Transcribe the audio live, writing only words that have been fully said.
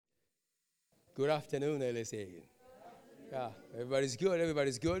Good afternoon, LSA. Yeah, everybody's good.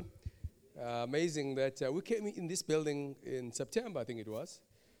 Everybody's good. Amazing that we came in this building in September, I think it was.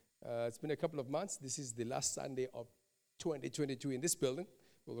 It's been a couple of months. This is the last Sunday of 2022 in this building.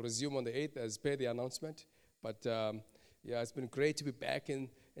 We'll resume on the 8th as per the announcement. But it's been great to be back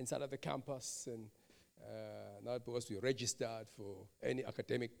inside of the campus, and not because we registered for any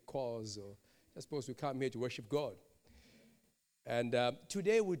academic cause or just because we come here to worship God. And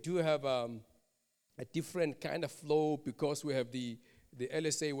today we do have a different kind of flow because we have the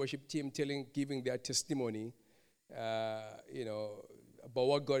LSA worship team giving their testimony, about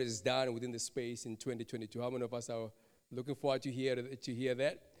what God has done within the space in 2022. How many of us are looking forward to hear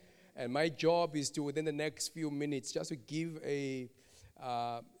that? And my job is to, within the next few minutes, just to give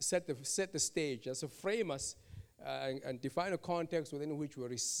set the stage, just to frame us and define a context within which we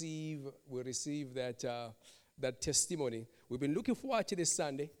receive that testimony. We've been looking forward to this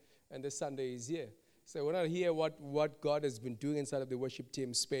Sunday, and this Sunday is here. So when I hear what God has been doing inside of the worship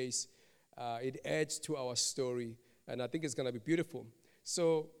team space, it adds to our story, and I think it's going to be beautiful.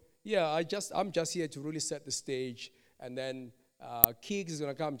 So, I'm just here to really set the stage, and then Keeks is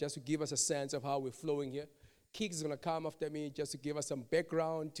going to come just to give us a sense of how we're flowing here. Keeks is going to come after me just to give us some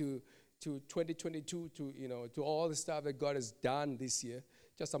background to 2022, to all the stuff that God has done this year.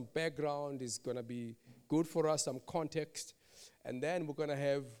 Just some background is going to be good for us, some context. And then we're going to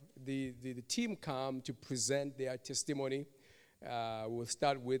have the team come to present their testimony. We'll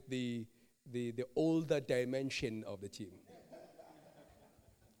start with the older dimension of the team.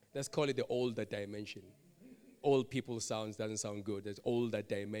 Let's call it the older dimension. Old people doesn't sound good. There's older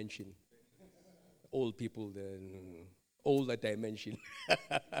dimension. Old people, older dimension.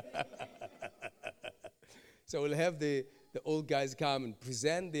 So we'll have the old guys come and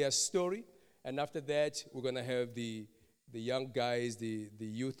present their story. And after that, we're going to have the young guys, the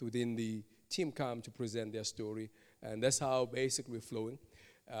youth within the team come to present their story. And that's how basically we're flowing.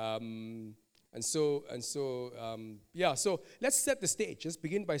 So let's set the stage. Let's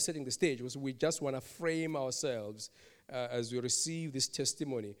begin by setting the stage. We just want to frame ourselves as we receive this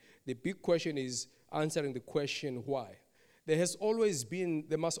testimony. The big question is answering the question, why? There must always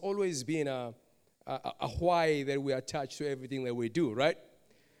be a why that we attach to everything that we do, right?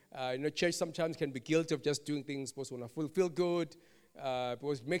 Church sometimes can be guilty of just doing things because we want to feel good,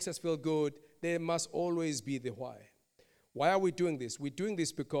 because it makes us feel good. There must always be the why. Why are we doing this? We're doing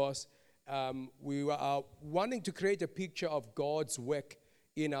this because we are wanting to create a picture of God's work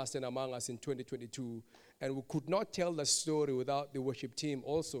in us and among us in 2022, and we could not tell the story without the worship team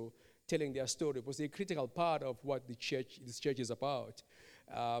also telling their story. It was a critical part of what this church is about.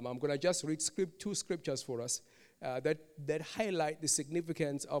 I'm going to just read two scriptures for us that highlight the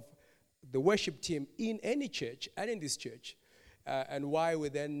significance of the worship team in any church and in this church, and why we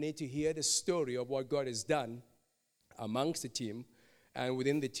then need to hear the story of what God has done amongst the team and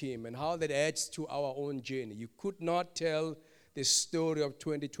within the team, and how that adds to our own journey. You could not tell the story of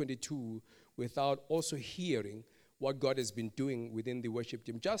 2022 without also hearing what God has been doing within the worship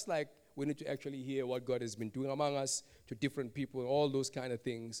team. Just like we need to actually hear what God has been doing among us to different people, all those kind of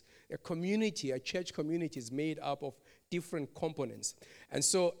things. A church community is made up of different components. And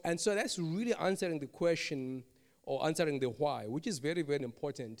so that's really answering the question or answering the why, which is very, very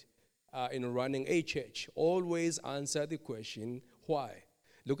important in running a church. Always answer the question, why?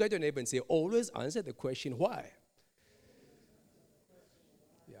 Look at your neighbor and say, always answer the question, why?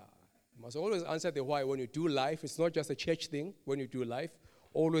 Yeah, you must always answer the why when you do life. It's not just a church thing. When you do life,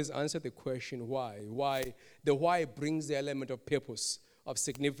 always answer the question, why? Why? The why brings the element of purpose, of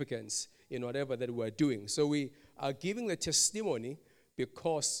significance in whatever that we're doing. So we are giving the testimony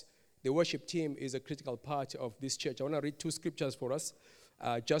because the worship team is a critical part of this church. I want to read two scriptures for us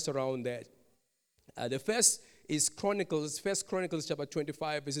just around that. The first is First Chronicles chapter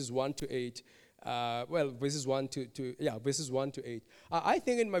 25, verses 1 to 8. Verses 1 to 8. I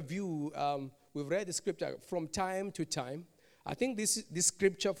think in my view, we've read the scripture from time to time. I think this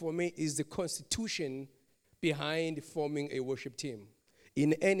scripture for me is the constitution behind forming a worship team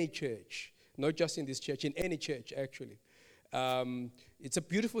in any church, not just in this church, in any church actually. It's a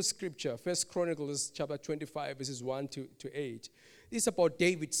beautiful scripture, First Chronicles chapter 25, verses 1 to 8. It's about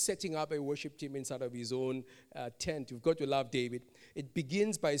David setting up a worship team inside of his own tent. You've got to love David. It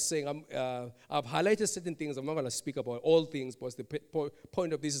begins by saying, I've highlighted certain things. I'm not going to speak about all things, because the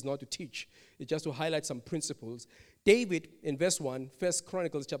point of this is not to teach. It's just to highlight some principles. David, in verse 1, First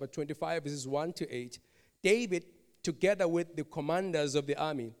Chronicles chapter 25, verses 1 to 8, David, together with the commanders of the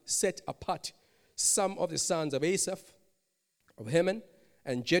army, set apart some of the sons of Asaph, of Heman,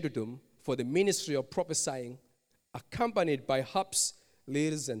 and Jeduthun for the ministry of prophesying, accompanied by harps,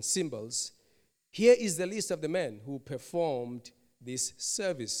 lyres, and cymbals. Here is the list of the men who performed this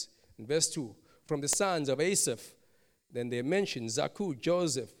service. In verse 2, from the sons of Asaph, then they mention Zakur,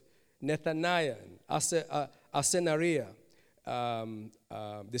 Joseph, Nethaniah, Asenariah.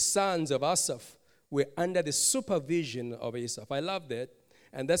 The sons of Asaph were under the supervision of Asaph. I love that.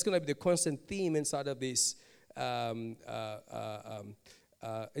 And that's going to be the constant theme inside of this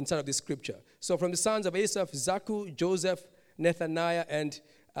scripture. So from the sons of Asaph, Zakur, Joseph, Nethaniah, and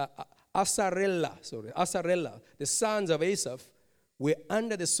Asarela, the sons of Asaph, were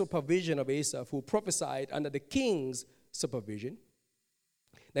under the supervision of Asaph, who prophesied under the king's supervision.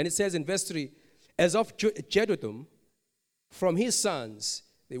 Then it says in verse 3, as of Jeduthun, from his sons,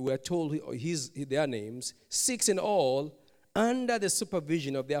 they were told their names, 6 in all, under the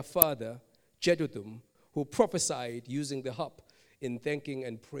supervision of their father, Jeduthun, who prophesied using the harp in thanking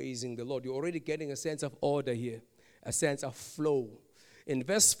and praising the Lord. You're already getting a sense of order here, a sense of flow. In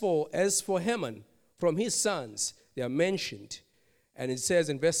verse 4, as for Heman, from his sons, they are mentioned. And it says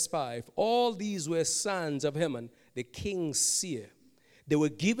in verse 5, all these were sons of Heman, the king's seer. They were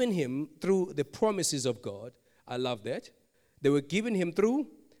given him through the promises of God. I love that. They were given him through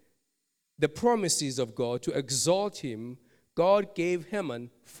the promises of God to exalt him. God gave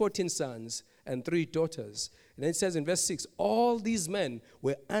Heman 14 sons and 3 daughters. And then it says in verse 6, all these men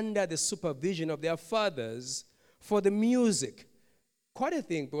were under the supervision of their fathers for the music. Quite a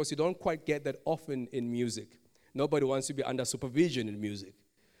thing, because you don't quite get that often in music. Nobody wants to be under supervision in music.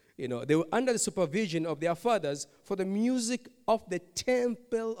 They were under the supervision of their fathers for the music of the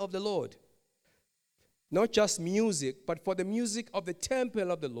temple of the Lord. Not just music, but for the music of the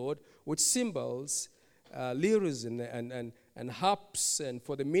temple of the Lord, with cymbals, lyres and harps, and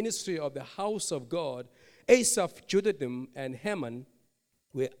for the ministry of the house of God. Asaph, Jeduthun, and Heman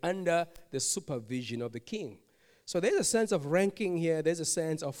were under the supervision of the king. So there's a sense of ranking here. There's a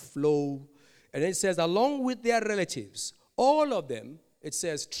sense of flow. And it says, along with their relatives, all of them, it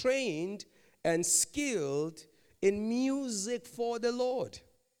says, trained and skilled in music for the Lord.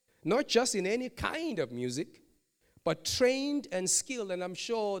 Not just in any kind of music, but trained and skilled. And I'm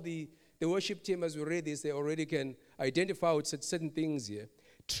sure the worship team, as we read this, they already can identify with certain things here.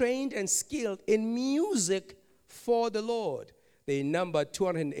 Trained and skilled in music for the Lord. They number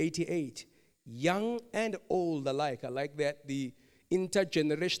 288, young and old alike. I like that, the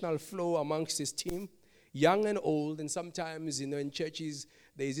intergenerational flow amongst his team, young and old. And sometimes, in churches,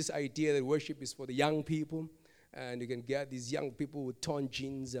 there's this idea that worship is for the young people. And you can get these young people with torn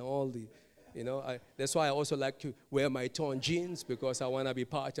jeans and all the, that's why I also like to wear my torn jeans, because I want to be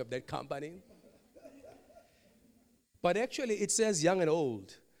part of that company. But actually, it says young and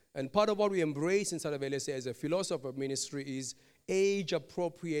old. And part of what we embrace inside of LSA as a philosophy of ministry is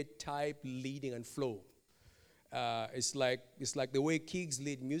age-appropriate type leading and flow. It's like the way Kiggs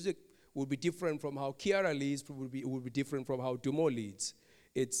lead music would be different from how Kiara leads, would be different from how Dumo leads.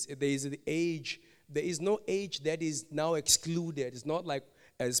 There is no age that is now excluded. It's not like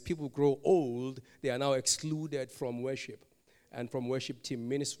as people grow old, they are now excluded from worship and from worship team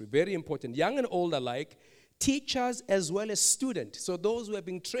ministry. Very important. Young and old alike, teachers as well as students. So those who are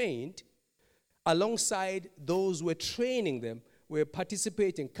being trained, alongside those who are training them, were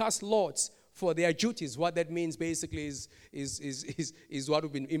participating, cast lots for their duties. What that means basically is what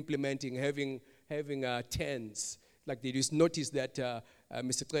we've been implementing, having tents. Like they just noticed that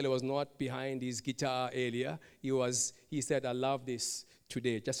Mr. Trele was not behind his guitar earlier. He said, I love this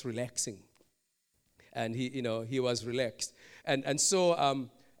today, just relaxing. And he was relaxed. And so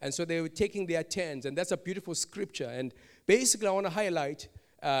they were taking their tents, and that's a beautiful scripture. And basically I want to highlight,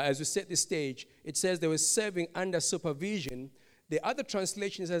 as we set the stage, it says they were serving under supervision. The other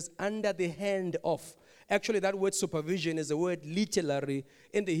translation says under the hand of. Actually, that word supervision is a word literally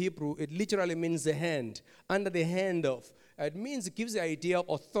in the Hebrew. It literally means the hand, under the hand of. It gives the idea of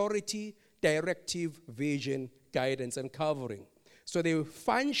authority, directive, vision, guidance, and covering. So they were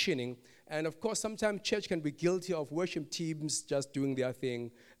functioning, and of course, sometimes church can be guilty of worship teams just doing their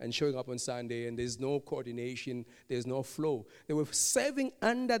thing and showing up on Sunday, and there's no coordination, there's no flow. They were serving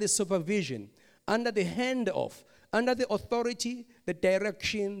under the supervision, under the hand of, under the authority, the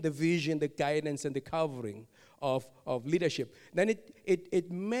direction, the vision, the guidance, and the covering of leadership. Then it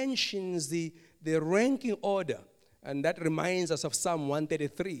mentions the ranking order, and that reminds us of Psalm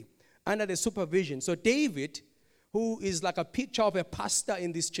 133, under the supervision. So David, who is like a picture of a pastor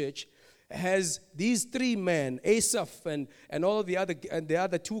in this church, has these 3 men, Asaph and all the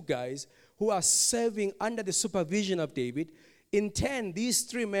other 2 guys, who are serving under the supervision of David. In 10, these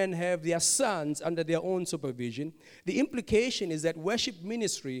 3 men have their sons under their own supervision. The implication is that worship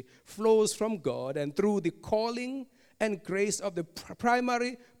ministry flows from God and through the calling and grace of the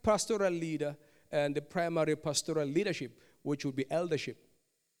primary pastoral leader and the primary pastoral leadership, which would be eldership.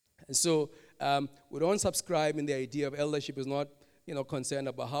 And so we don't subscribe in the idea of eldership is not concerned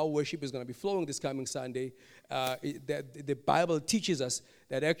about how worship is going to be flowing this coming Sunday. The Bible teaches us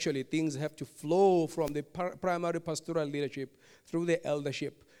that actually things have to flow from the primary pastoral leadership through the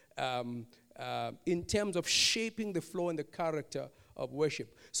eldership in terms of shaping the flow and the character of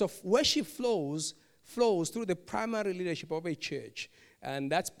worship. So worship flows through the primary leadership of a church.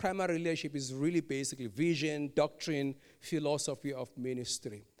 And that primary leadership is really basically vision, doctrine, philosophy of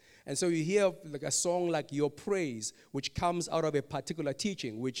ministry. And so you hear like a song like Your Praise, which comes out of a particular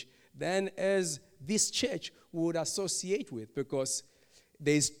teaching, which then as this church would associate with, because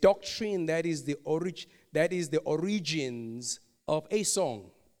there's doctrine that is the origins of a song.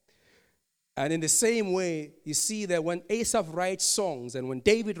 And in the same way, you see that when Asaph writes songs and when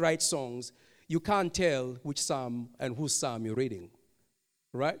David writes songs, you can't tell which psalm and whose psalm you're reading,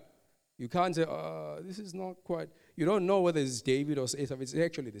 right? You can't say, this is not quite, you don't know whether it's David or Asaph. It's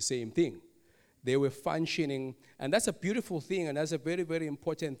actually the same thing. They were functioning, and that's a beautiful thing, and that's a very, very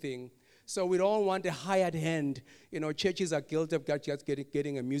important thing. So we don't want a hired hand. Churches are guilty of just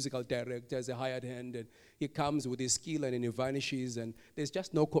getting a musical director as a hired hand, and he comes with his skill and then he vanishes, and there's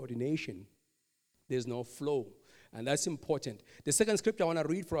just no coordination. There's no flow. And that's important. The second scripture I want to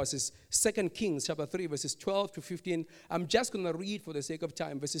read for us is 2 Kings chapter 3, verses 12 to 15. I'm just going to read for the sake of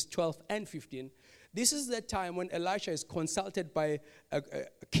time, verses 12 and 15. This is the time when Elisha is consulted by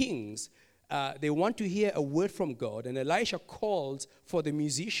kings. They want to hear a word from God, and Elisha calls for the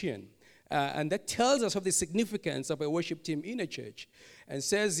musician. And that tells us of the significance of a worship team in a church. And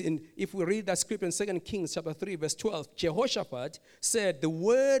says, if we read that scripture in 2 Kings chapter 3, verse 12, Jehoshaphat said, the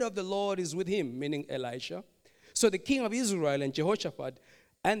word of the Lord is with him, meaning Elisha. So the king of Israel and Jehoshaphat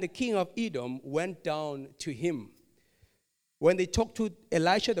and the king of Edom went down to him. When they talked to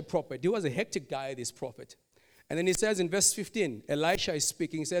Elisha the prophet, he was a hectic guy, this prophet. And then he says in verse 15, Elisha is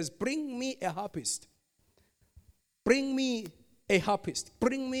speaking, he says, bring me a harpist. Bring me a harpist.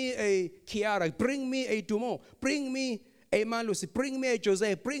 Bring me a Kiara. Bring me a Dumo. Bring me a Malusi. Bring me a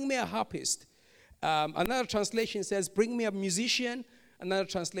Jose. Bring me a harpist. Another translation says, bring me a musician. Another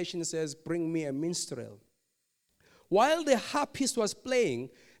translation says, bring me a minstrel. While the harpist was playing,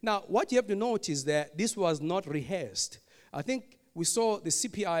 now what you have to notice is that this was not rehearsed. I think we saw the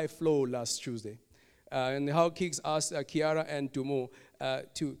CPI flow last Tuesday, and how Kiggs asked Kiara and Dumo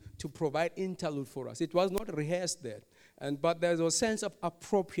to provide interlude for us. It was not rehearsed there, but there was a sense of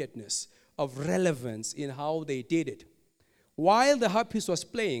appropriateness, of relevance in how they did it. While the harpist was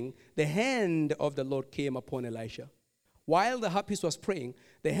playing, the hand of the Lord came upon Elisha. While the harpist was praying,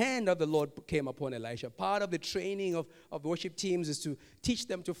 the hand of the Lord came upon Elisha. Part of the training of worship teams is to teach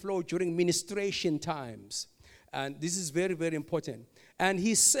them to flow during ministration times. And this is very, very important. And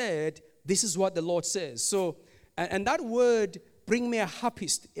he said, this is what the Lord says. So, and that word, bring me a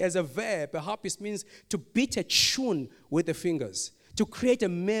harpist, as a verb, a harpist means to beat a tune with the fingers, to create a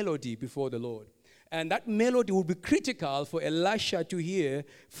melody before the Lord. And that melody would be critical for Elisha to hear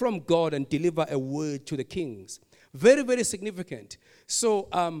from God and deliver a word to the kings. Very, very significant. So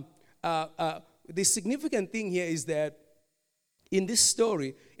the significant thing here is that in this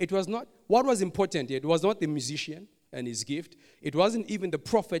story, it was not, what was important here? It was not the musician and his gift. It wasn't even the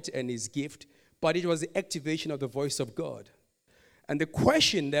prophet and his gift, but it was the activation of the voice of God. And the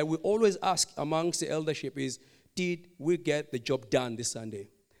question that we always ask amongst the eldership is, did we get the job done this Sunday?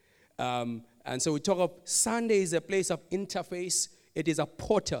 And so we talk of Sunday is a place of interface. It is a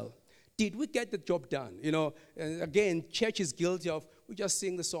portal. Did we get the job done? And again, church is guilty of, we just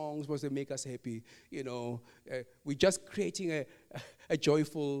sing the songs because they make us happy. We're just creating a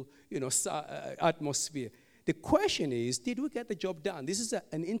joyful, atmosphere. The question is, did we get the job done? This is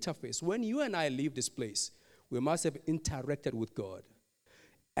an interface. When you and I leave this place, we must have interacted with God.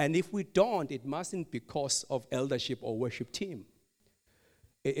 And if we don't, it mustn't be because of eldership or worship team.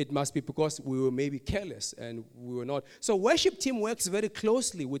 It must be because we were maybe careless and we were not. So worship team works very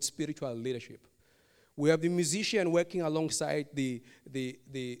closely with spiritual leadership. We have the musician working alongside the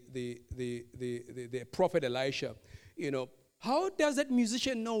prophet Elisha. How does that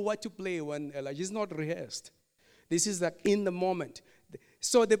musician know what to play when Elijah is not rehearsed? This is like in the moment.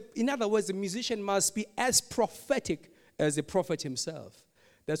 So in other words, the musician must be as prophetic as the prophet himself.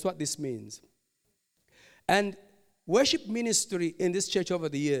 That's what this means. And worship ministry in this church over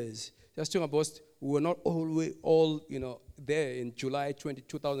the years, just talking about, we were not all there in July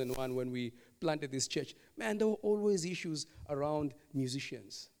 2001 when we planted this church. Man, there were always issues around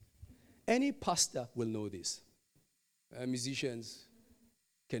musicians. Any pastor will know this. Musicians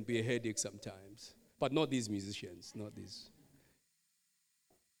can be a headache sometimes, but not these musicians, not these.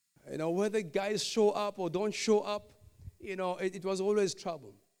 whether guys show up or don't show up, it was always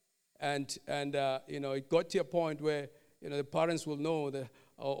trouble. And it got to a point where, the parents will know that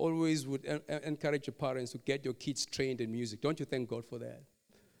I always would encourage your parents to get your kids trained in music. Don't you thank God for that?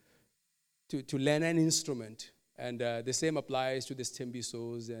 To learn an instrument. And the same applies to the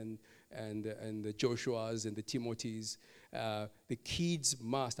Stembisos and the Joshuas and the Timothys. The kids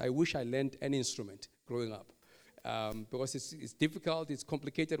must. I wish I learned an instrument growing up. Because it's difficult, it's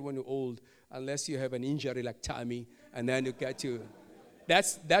complicated when you're old, unless you have an injury like Tommy, and then you get to...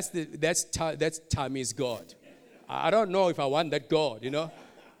 That's Tommy's God. I don't know if I want that God,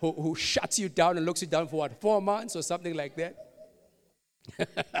 who shuts you down and looks you down for 4 months or something like that.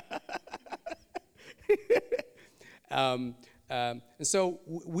 And so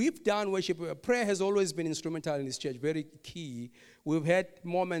we've done worship. Prayer has always been instrumental in this church, very key. We've had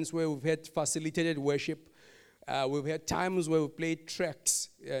moments where we've had facilitated worship. We've had times where we played tracks,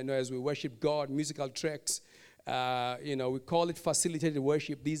 as we worship God, musical tracks. We call it facilitated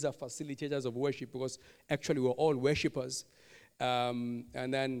worship. These are facilitators of worship because actually we're all worshipers. And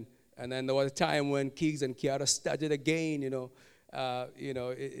then there was a time when Kiggs and Kiara started again.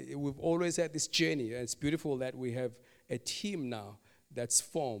 We've always had this journey, and it's beautiful that we have a team now that's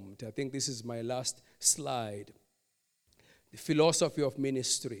formed. I think this is my last slide. The philosophy of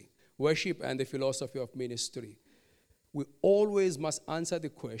ministry. Worship and the philosophy of ministry. We always must answer the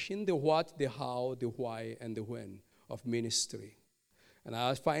question, the what, the how, the why, and the when of ministry. And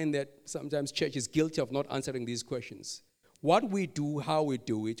I find that sometimes church is guilty of not answering these questions. What we do, how we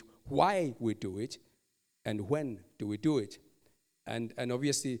do it, why we do it, and when do we do it. And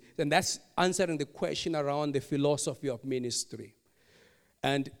obviously, then that's answering the question around the philosophy of ministry.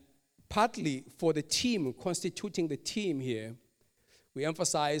 And partly for the team, constituting the team here, we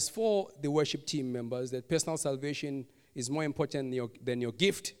emphasize for the worship team members that personal salvation is more important than your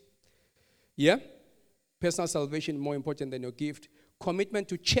gift. Yeah? Personal salvation is more important than your gift. Commitment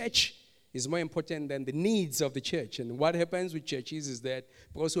to church is more important than the needs of the church. And what happens with churches is that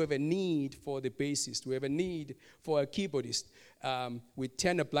because we have a need for the bassist, we have a need for a keyboardist, we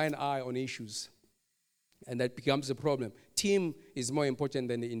turn a blind eye on issues. And that becomes a problem. Team is more important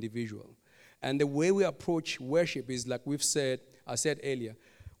than the individual. And the way we approach worship is like I said earlier,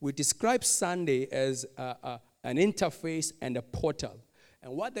 we describe Sunday as an interface and a portal.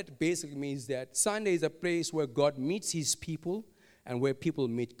 And what that basically means is that Sunday is a place where God meets his people and where people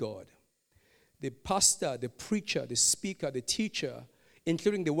meet God. The pastor, the preacher, the speaker, the teacher,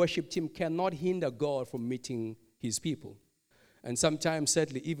 including the worship team, cannot hinder God from meeting his people. And sometimes,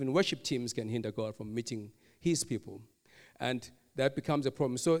 certainly, even worship teams can hinder God from meeting his people. And that becomes a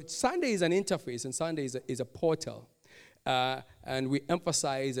problem. So Sunday is an interface, and Sunday is a portal. And we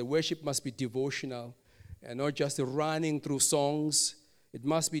emphasize that worship must be devotional and not just running through songs. It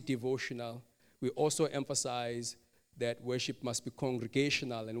must be devotional. We also emphasize that worship must be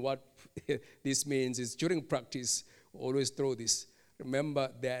congregational. And what this means is during practice, always throw this.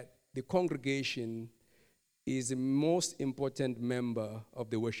 Remember that the congregation is the most important member of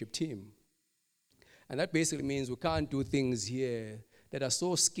the worship team. And that basically means we can't do things here that are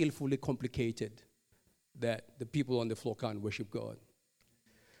so skillfully complicated that the people on the floor can't worship God.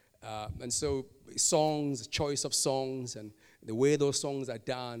 And so songs, choice of songs, and the way those songs are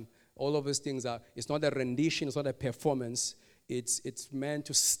done, all of those things it's not a rendition, it's not a performance. It's meant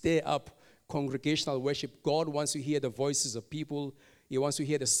to stir up congregational worship. God wants to hear the voices of people. He wants to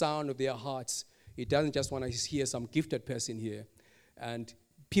hear the sound of their hearts. He doesn't just want to hear some gifted person here. And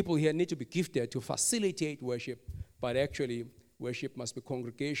people here need to be gifted to facilitate worship, but actually worship must be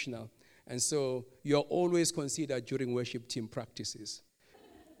congregational. And so you're always considered during worship team practices.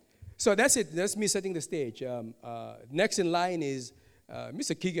 So that's it. That's me setting the stage. Next in line is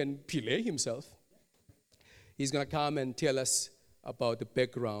Mr. Keegan Pillay himself. He's going to come and tell us about the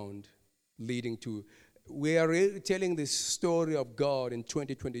background leading to... We are really telling the story of God in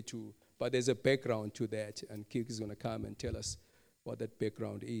 2022, but there's a background to that, and Keegan is going to come and tell us what that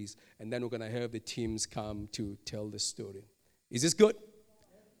background is. And then we're going to have the teams come to tell the story. Is this good?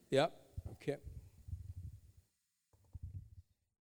 Yeah? Okay.